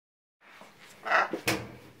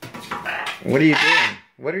What are you doing?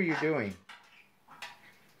 What are you doing?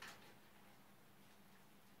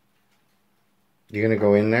 You gonna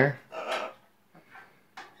go in there?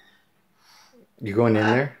 You going in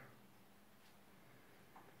there?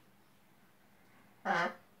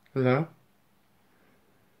 Hello?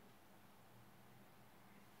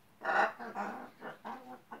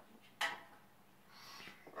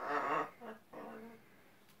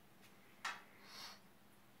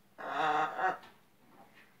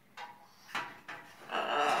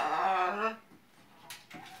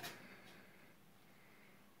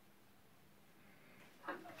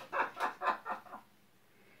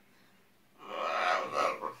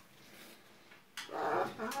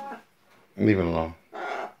 Leave it alone.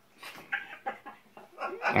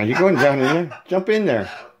 Are you going down in there? Jump in there.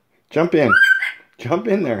 Jump in. Jump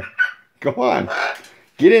in there. Go on.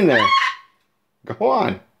 Get in there. Go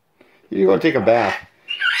on. You go take a bath.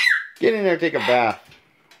 Get in there, take a bath.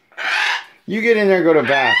 You get in there, go to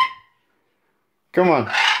bath. Come on.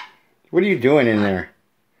 What are you doing in there?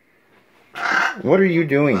 What are you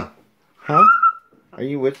doing? Huh? Are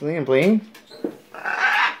you whistling and playing?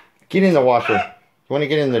 Get in the washer. You want to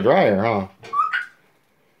get in the dryer, huh?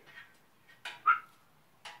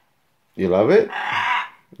 You love it?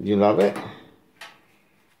 You love it?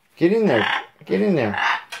 Get in there. Get in there.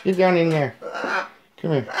 Get down in there.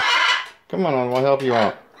 Come here. Come on, I'll help you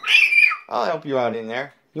out. I'll help you out in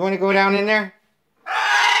there. You want to go down in there?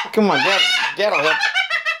 Come on, Dad'll help.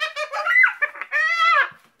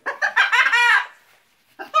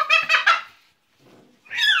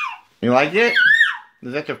 You like it?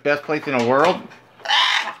 Is that the best place in the world?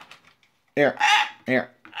 Here. Here.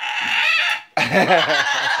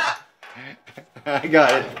 I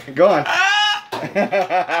got it. Go on.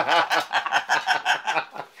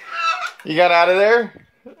 You got out of there?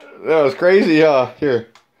 That was crazy, huh? Here.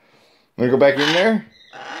 Want to go back in there?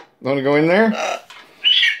 Want to go in there?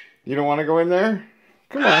 You don't want to go in there?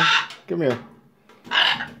 Come on. Come here.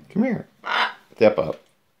 Come here. Step up.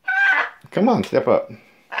 Come on, step up.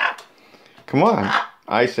 Come on.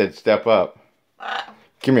 I said step up.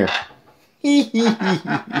 Come here. Want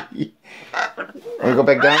to go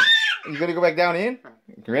back down? You gonna go back down in?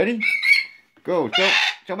 You ready? Go.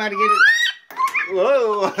 Show me how to get it.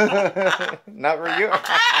 Whoa. Not for you.